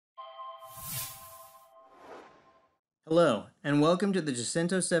Hello, and welcome to the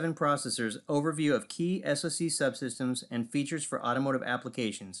Jacinto 7 processor's overview of key SoC subsystems and features for automotive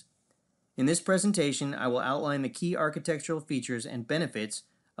applications. In this presentation, I will outline the key architectural features and benefits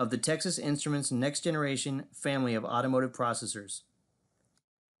of the Texas Instruments next generation family of automotive processors.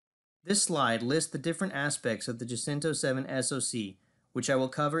 This slide lists the different aspects of the Jacinto 7 SoC, which I will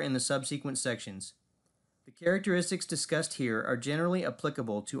cover in the subsequent sections. The characteristics discussed here are generally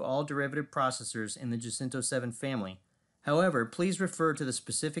applicable to all derivative processors in the Jacinto 7 family. However, please refer to the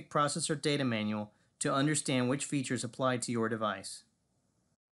specific processor data manual to understand which features apply to your device.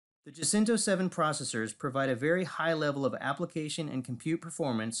 The Jacinto 7 processors provide a very high level of application and compute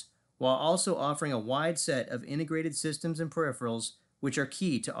performance while also offering a wide set of integrated systems and peripherals which are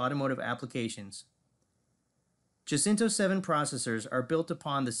key to automotive applications. Jacinto 7 processors are built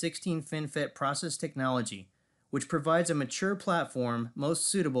upon the 16 FinFET process technology, which provides a mature platform most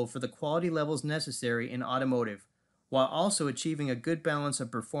suitable for the quality levels necessary in automotive, while also achieving a good balance of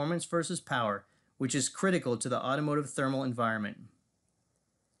performance versus power, which is critical to the automotive thermal environment.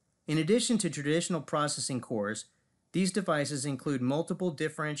 In addition to traditional processing cores, these devices include multiple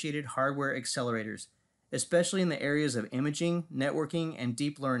differentiated hardware accelerators, especially in the areas of imaging, networking, and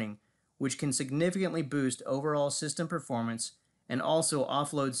deep learning, which can significantly boost overall system performance and also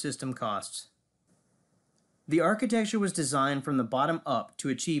offload system costs. The architecture was designed from the bottom up to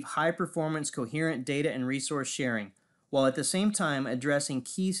achieve high-performance coherent data and resource sharing, while at the same time addressing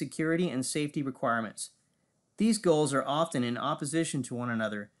key security and safety requirements. These goals are often in opposition to one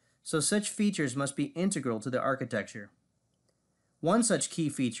another, so such features must be integral to the architecture. One such key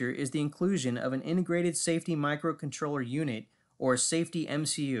feature is the inclusion of an integrated safety microcontroller unit, or safety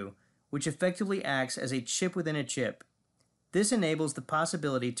MCU, which effectively acts as a chip within a chip. This enables the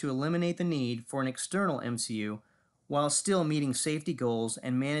possibility to eliminate the need for an external MCU while still meeting safety goals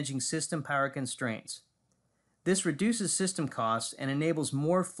and managing system power constraints. This reduces system costs and enables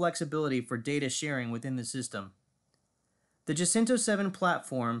more flexibility for data sharing within the system. The Jacinto 7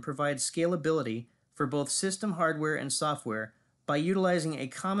 platform provides scalability for both system hardware and software by utilizing a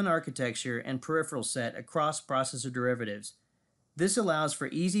common architecture and peripheral set across processor derivatives. This allows for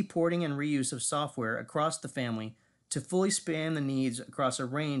easy porting and reuse of software across the family to fully span the needs across a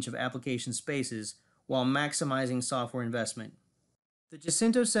range of application spaces while maximizing software investment. The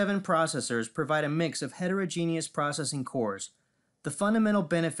Jacinto 7 processors provide a mix of heterogeneous processing cores. The fundamental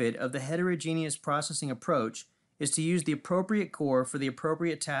benefit of the heterogeneous processing approach is to use the appropriate core for the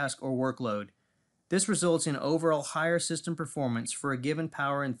appropriate task or workload. This results in overall higher system performance for a given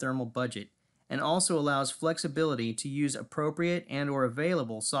power and thermal budget, and also allows flexibility to use appropriate and/or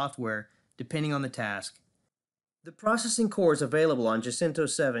available software depending on the task. The processing cores available on Jacinto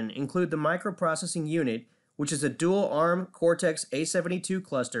 7 include the microprocessing unit, which is a dual ARM Cortex A72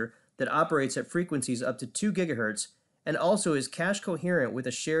 cluster that operates at frequencies up to 2 GHz and also is cache coherent with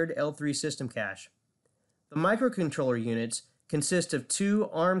a shared L3 system cache. The microcontroller units consist of 2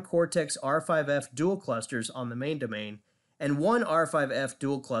 ARM Cortex R5F dual clusters on the main domain and 1 R5F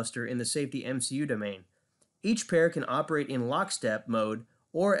dual cluster in the safety MCU domain. Each pair can operate in lockstep mode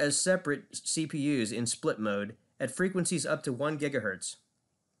or as separate CPUs in split mode at frequencies up to 1 GHz.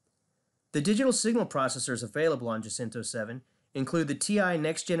 The digital signal processors available on Jacinto 7 include the TI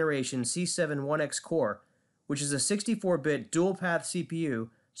Next Generation C7-1X core, which is a 64-bit dual-path CPU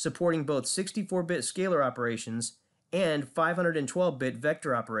supporting both 64-bit scalar operations and 512-bit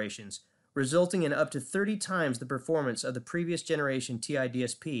vector operations, resulting in up to 30 times the performance of the previous generation TI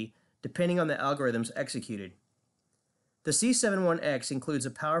DSP, depending on the algorithms executed. The C7-1X includes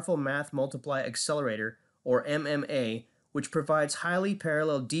a powerful math multiply accelerator, or MMA, which provides highly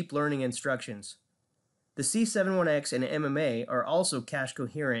parallel deep learning instructions. The C7-1X and MMA are also cache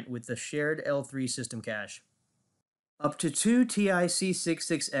coherent with the shared L3 system cache. Up to 2 TI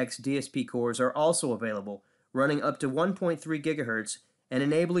C66X DSP cores are also available, running up to 1.3 GHz and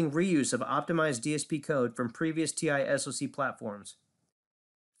enabling reuse of optimized DSP code from previous TI SoC platforms.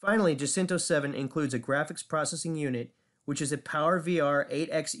 Finally, Jacinto 7 includes a graphics processing unit, which is a PowerVR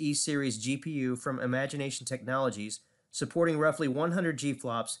 8XE series GPU from Imagination Technologies, supporting roughly 100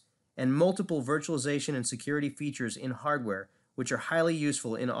 GFLOPS and multiple virtualization and security features in hardware, which are highly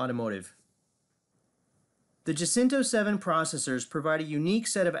useful in automotive. The Jacinto 7 processors provide a unique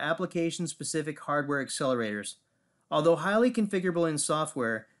set of application-specific hardware accelerators. Although highly configurable in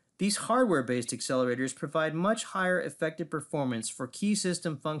software, these hardware-based accelerators provide much higher effective performance for key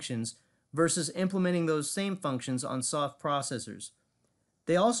system functions versus implementing those same functions on soft processors.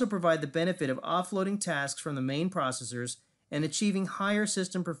 They also provide the benefit of offloading tasks from the main processors and achieving higher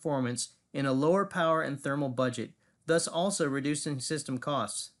system performance in a lower power and thermal budget, thus also reducing system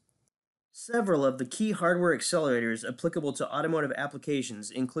costs. Several of the key hardware accelerators applicable to automotive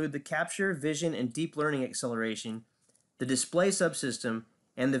applications include the capture, vision, and deep learning acceleration, the display subsystem,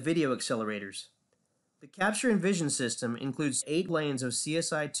 and the video accelerators. The capture and vision system includes 8 lanes of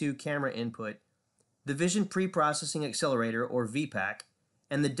CSI2 camera input, the vision preprocessing accelerator or VPAC,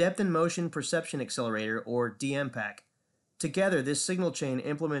 and the depth and motion perception accelerator or DMPAC. Together, this signal chain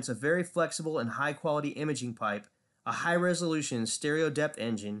implements a very flexible and high-quality imaging pipe, a high-resolution stereo depth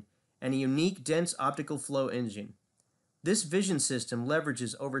engine, and a unique dense optical flow engine. This vision system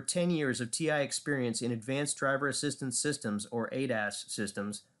leverages over 10 years of TI experience in advanced driver assistance systems or ADAS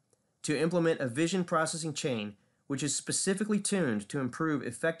systems to implement a vision processing chain which is specifically tuned to improve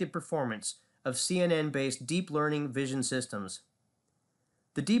effective performance of CNN-based deep learning vision systems.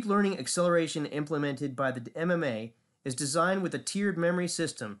 The deep learning acceleration implemented by the MMA is designed with a tiered memory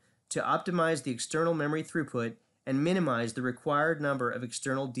system to optimize the external memory throughput and minimize the required number of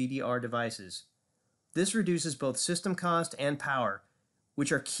external DDR devices. This reduces both system cost and power,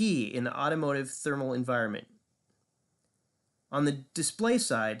 which are key in the automotive thermal environment. On the display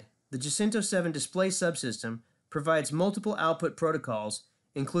side, the Jacinto 7 display subsystem provides multiple output protocols,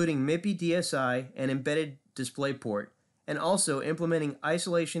 including MIPI DSI and embedded DisplayPort, and also implementing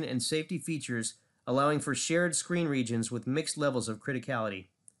isolation and safety features allowing for shared screen regions with mixed levels of criticality.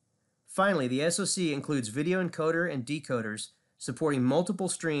 Finally, the SoC includes video encoder and decoders, supporting multiple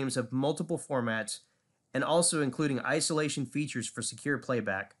streams of multiple formats, and also including isolation features for secure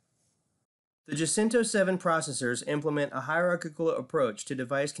playback. The Jacinto 7 processors implement a hierarchical approach to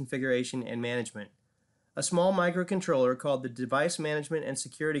device configuration and management. A small microcontroller called the Device Management and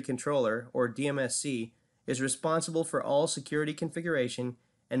Security Controller, or DMSC, is responsible for all security configuration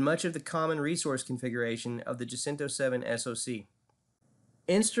and much of the common resource configuration of the Jacinto 7 SoC.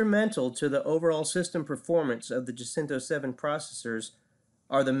 Instrumental to the overall system performance of the Jacinto 7 processors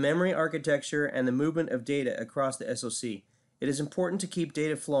are the memory architecture and the movement of data across the SoC. It is important to keep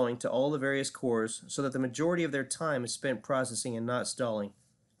data flowing to all the various cores so that the majority of their time is spent processing and not stalling.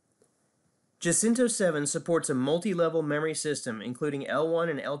 Jacinto 7 supports a multi-level memory system including L1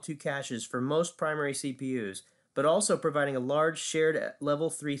 and L2 caches for most primary CPUs, but also providing a large shared Level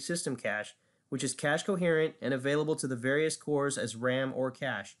 3 system cache, which is cache coherent and available to the various cores as RAM or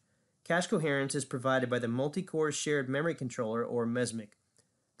cache. Cache coherence is provided by the Multi-Core Shared Memory Controller, or MESMIC.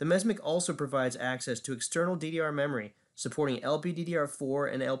 The MESMIC also provides access to external DDR memory, supporting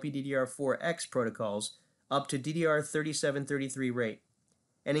LPDDR4 and LPDDR4X protocols up to DDR3733 rate,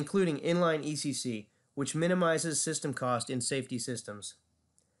 and including inline ECC, which minimizes system cost in safety systems.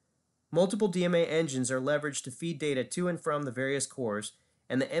 Multiple DMA engines are leveraged to feed data to and from the various cores,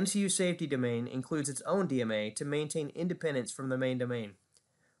 and the MCU safety domain includes its own DMA to maintain independence from the main domain.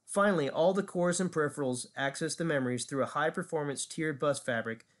 Finally, all the cores and peripherals access the memories through a high-performance tiered bus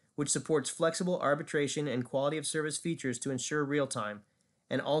fabric, which supports flexible arbitration and quality of service features to ensure real-time,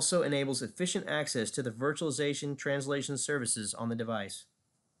 and also enables efficient access to the virtualization translation services on the device.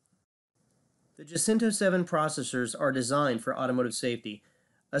 The Jacinto 7 processors are designed for automotive safety.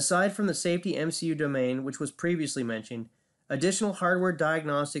 Aside from the safety MCU domain, which was previously mentioned, additional hardware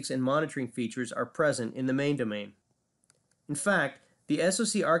diagnostics and monitoring features are present in the main domain. In fact, the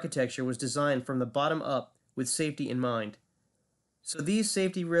SoC architecture was designed from the bottom up with safety in mind. So these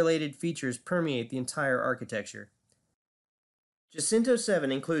safety-related features permeate the entire architecture. Jacinto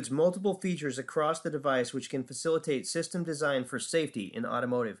 7 includes multiple features across the device which can facilitate system design for safety in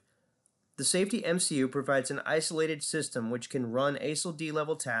automotive. The safety MCU provides an isolated system which can run ASIL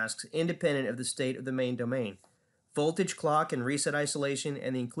D-level tasks independent of the state of the main domain. Voltage clock and reset isolation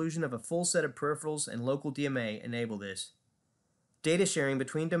and the inclusion of a full set of peripherals and local DMA enable this. Data sharing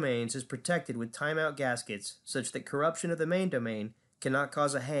between domains is protected with timeout gaskets such that corruption of the main domain cannot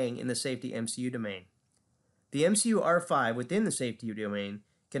cause a hang in the safety MCU domain. The MCU R5 within the safety domain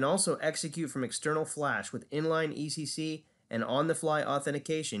can also execute from external flash with inline ECC and on-the-fly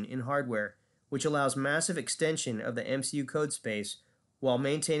authentication in hardware, which allows massive extension of the MCU code space while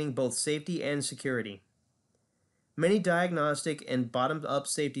maintaining both safety and security. Many diagnostic and bottom-up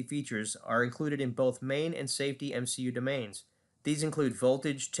safety features are included in both main and safety MCU domains. These include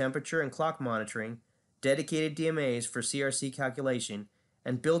voltage, temperature, and clock monitoring, dedicated DMAs for CRC calculation,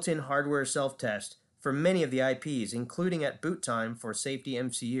 and built-in hardware self-test for many of the IPs, including at boot time for safety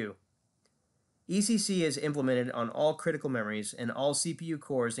MCU. ECC is implemented on all critical memories, and all CPU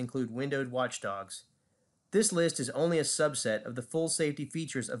cores include windowed watchdogs. This list is only a subset of the full safety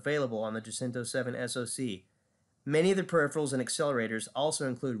features available on the Jacinto 7 SoC. Many of the peripherals and accelerators also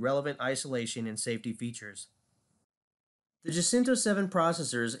include relevant isolation and safety features. The Jacinto 7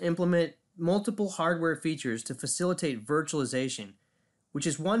 processors implement multiple hardware features to facilitate virtualization, which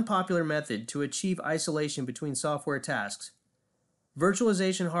is one popular method to achieve isolation between software tasks.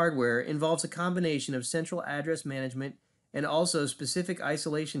 Virtualization hardware involves a combination of central address management and also specific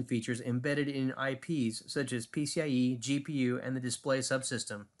isolation features embedded in IPs such as PCIe, GPU, and the display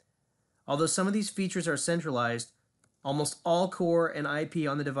subsystem. Although some of these features are centralized, almost all core and IP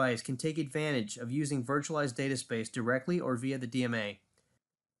on the device can take advantage of using virtualized data space directly or via the DMA.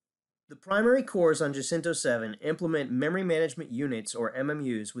 The primary cores on Jacinto 7 implement memory management units or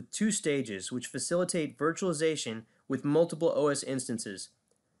MMUs with two stages which facilitate virtualization with multiple OS instances.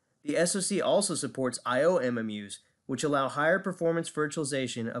 The SoC also supports I/O MMUs, which allow higher performance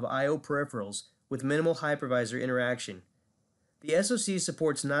virtualization of I/O peripherals with minimal hypervisor interaction. The SoC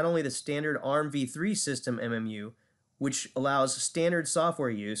supports not only the standard ARM v3 system MMU, which allows standard software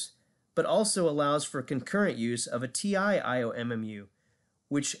use, but also allows for concurrent use of a TI I/O MMU,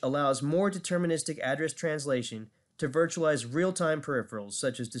 which allows more deterministic address translation to virtualize real-time peripherals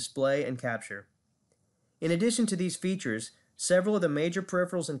such as display and capture. In addition to these features, several of the major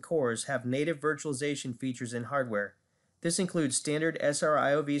peripherals and cores have native virtualization features in hardware. This includes standard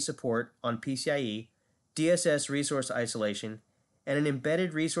SR-IOV support on PCIe, DSS resource isolation, and an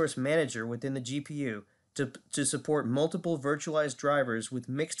embedded resource manager within the GPU to support multiple virtualized drivers with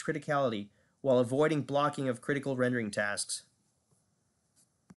mixed criticality while avoiding blocking of critical rendering tasks.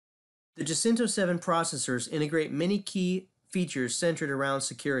 The Jacinto 7 processors integrate many key features centered around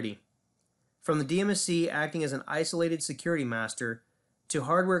security. From the DMSC acting as an isolated security master, to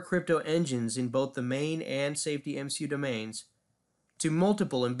hardware crypto engines in both the main and safety MCU domains, to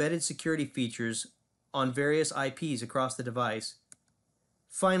multiple embedded security features on various IPs across the device,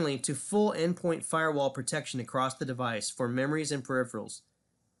 finally to full endpoint firewall protection across the device for memories and peripherals.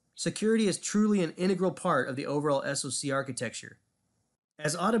 Security is truly an integral part of the overall SoC architecture.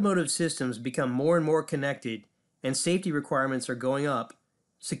 As automotive systems become more and more connected and safety requirements are going up,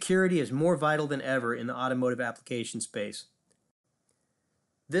 security is more vital than ever in the automotive application space.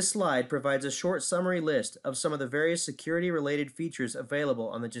 This slide provides a short summary list of some of the various security-related features available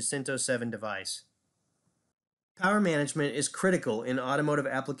on the Jacinto 7 device. Power management is critical in automotive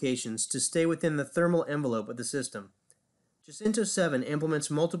applications to stay within the thermal envelope of the system. Jacinto 7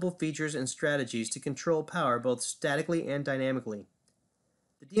 implements multiple features and strategies to control power both statically and dynamically.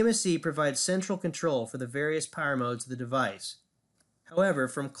 The DMSC provides central control for the various power modes of the device. However,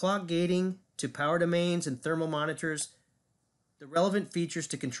 from clock gating to power domains and thermal monitors, the relevant features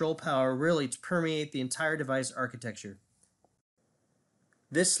to control power really permeate the entire device architecture.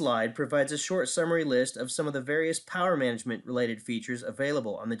 This slide provides a short summary list of some of the various power management related features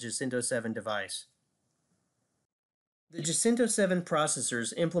available on the Jacinto 7 device. The Jacinto 7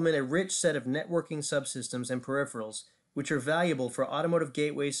 processors implement a rich set of networking subsystems and peripherals, which are valuable for automotive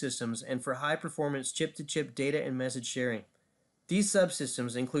gateway systems and for high-performance chip-to-chip data and message sharing. These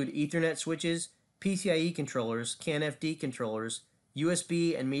subsystems include Ethernet switches, PCIe controllers, CAN-FD controllers,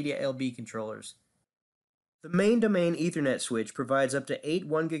 USB and Media LB controllers. The main domain Ethernet switch provides up to 8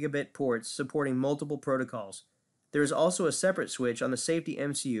 1 gigabit ports supporting multiple protocols. There is also a separate switch on the safety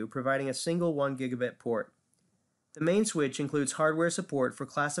MCU providing a single 1 gigabit port. The main switch includes hardware support for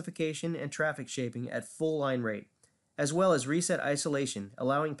classification and traffic shaping at full line rate, as well as reset isolation,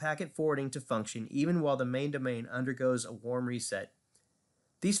 allowing packet forwarding to function even while the main domain undergoes a warm reset.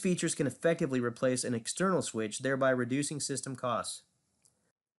 These features can effectively replace an external switch, thereby reducing system costs.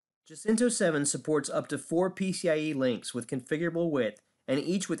 Jacinto 7 supports up to 4 PCIe links with configurable width and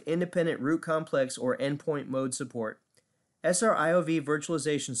each with independent root complex or endpoint mode support. SR-IOV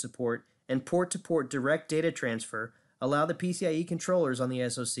virtualization support and port-to-port direct data transfer allow the PCIe controllers on the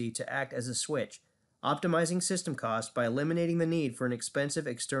SoC to act as a switch, optimizing system costs by eliminating the need for an expensive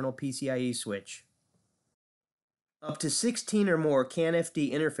external PCIe switch. Up to 16 or more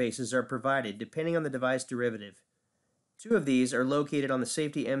CAN-FD interfaces are provided depending on the device derivative. 2 of these are located on the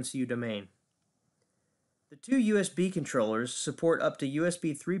safety MCU domain. The 2 USB controllers support up to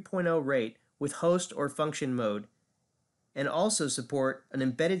USB 3.0 rate with host or function mode, and also support an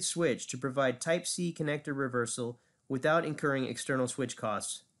embedded switch to provide Type-C connector reversal without incurring external switch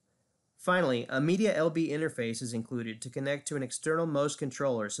costs. Finally, a Media LB interface is included to connect to an external MOS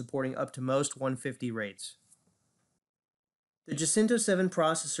controller supporting up to most 150 rates. The Jacinto 7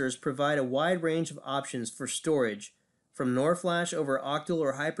 processors provide a wide range of options for storage, from NOR flash over octal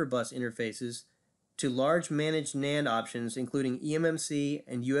or hyperbus interfaces to large managed NAND options including eMMC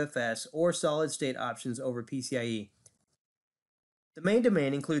and UFS or solid-state options over PCIe. The main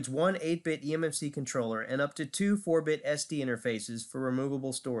domain includes one 8-bit eMMC controller and up to 2 4-bit SD interfaces for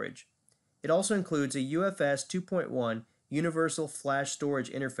removable storage. It also includes a UFS 2.1 universal flash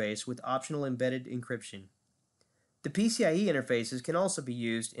storage interface with optional embedded encryption. The PCIe interfaces can also be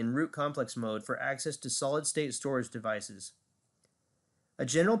used in root complex mode for access to solid-state storage devices. A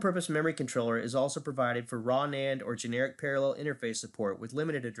general-purpose memory controller is also provided for raw NAND or generic parallel interface support with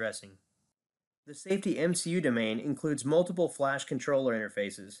limited addressing. The safety MCU domain includes multiple flash controller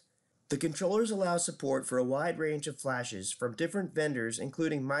interfaces. The controllers allow support for a wide range of flashes from different vendors,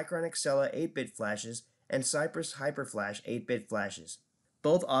 including Micron Accela 8-bit flashes and Cypress HyperFlash 8-bit flashes,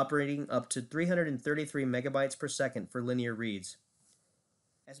 both operating up to 333 megabytes per second for linear reads.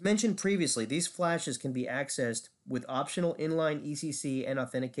 As mentioned previously, these flashes can be accessed with optional inline ECC and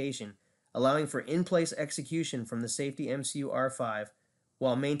authentication, allowing for in-place execution from the safety MCU R5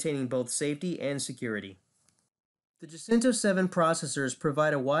 while maintaining both safety and security. The Jacinto 7 processors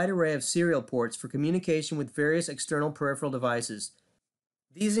provide a wide array of serial ports for communication with various external peripheral devices.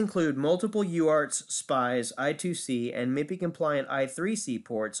 These include multiple UARTs, SPIs, I2C, and MIPI-compliant I3C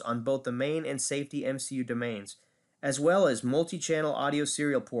ports on both the main and safety MCU domains, as well as multi-channel audio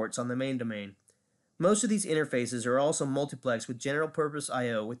serial ports on the main domain. Most of these interfaces are also multiplexed with general-purpose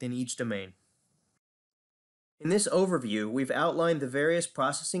I/O within each domain. In this overview, we've outlined the various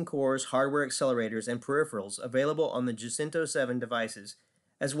processing cores, hardware accelerators, and peripherals available on the Jacinto 7 devices,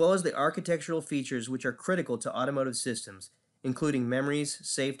 as well as the architectural features which are critical to automotive systems, including memories,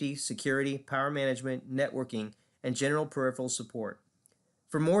 safety, security, power management, networking, and general peripheral support.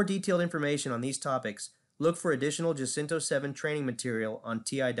 For more detailed information on these topics, look for additional Jacinto 7 training material on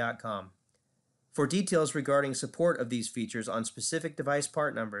TI.com. For details regarding support of these features on specific device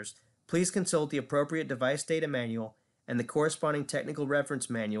part numbers, please consult the appropriate device data manual and the corresponding technical reference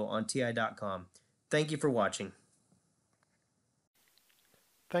manual on TI.com. Thank you for watching.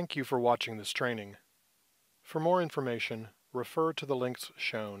 Thank you for watching this training. For more information, refer to the links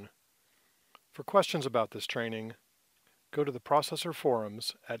shown. For questions about this training, go to the processor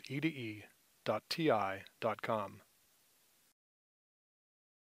forums at ede.ti.com.